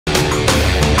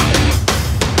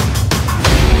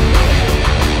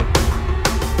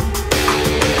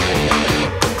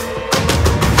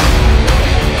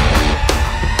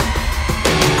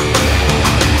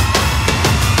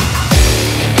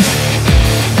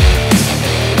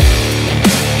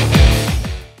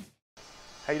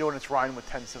How you doing? It's Ryan with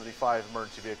 1075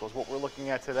 Emergency Vehicles. What we're looking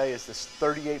at today is this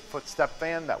 38-foot step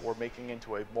van that we're making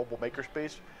into a mobile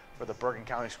makerspace for the Bergen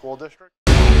County School District.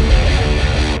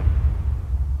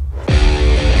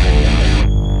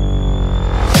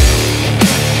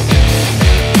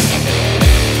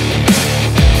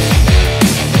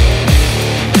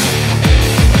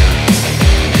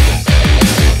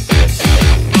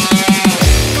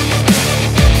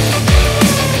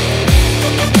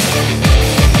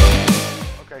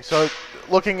 So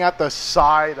looking at the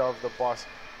side of the bus,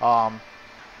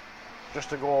 just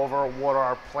to go over what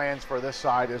our plans for this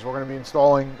side is, we're going to be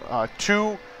installing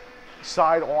two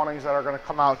side awnings that are going to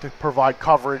come out to provide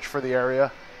coverage for the area.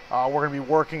 We're going to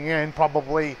be working in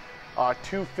probably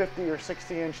two 50 or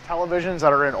 60-inch televisions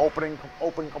that are in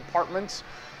open compartments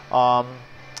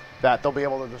that they'll be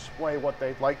able to display what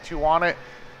they'd like to on it.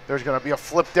 There's going to be a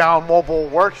flip-down mobile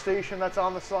workstation that's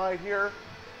on the side here,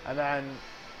 and then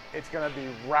it's going to be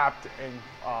wrapped in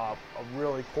a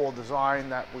really cool design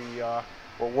that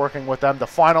we're working with them to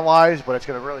finalize, but it's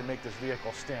going to really make this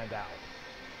vehicle stand out.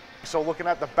 So looking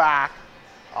at the back,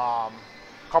 a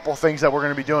couple of things that we're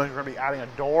going to be doing. We're going to be adding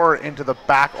a door into the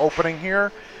back opening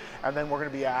here, and then we're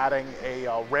going to be adding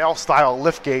a rail-style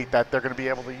liftgate that they're going to be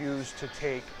able to use to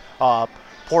take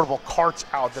portable carts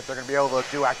out, that they're going to be able to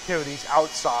do activities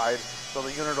outside, so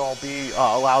the unit will be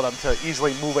allow them to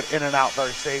easily move it in and out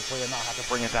very safely and not have to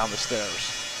bring it down the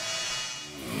stairs.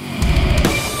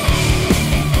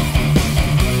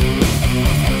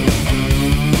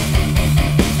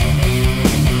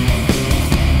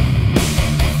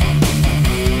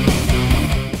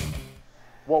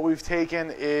 What we've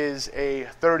taken is a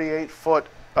 38-foot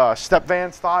step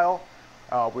van style.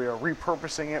 We are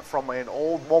repurposing it from an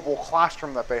old mobile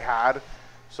classroom that they had.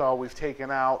 So we've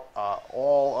taken out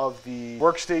all of the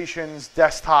workstations,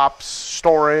 desktops,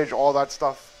 storage, all that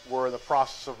stuff. We're in the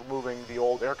process of removing the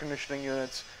old air conditioning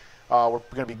units. We're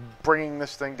going to be bringing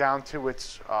this thing down to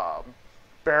its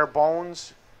bare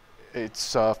bones,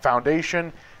 its foundation,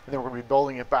 and then we're going to be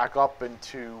building it back up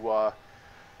into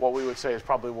what we would say is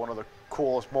probably one of the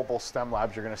coolest mobile STEM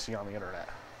labs you're going to see on the internet.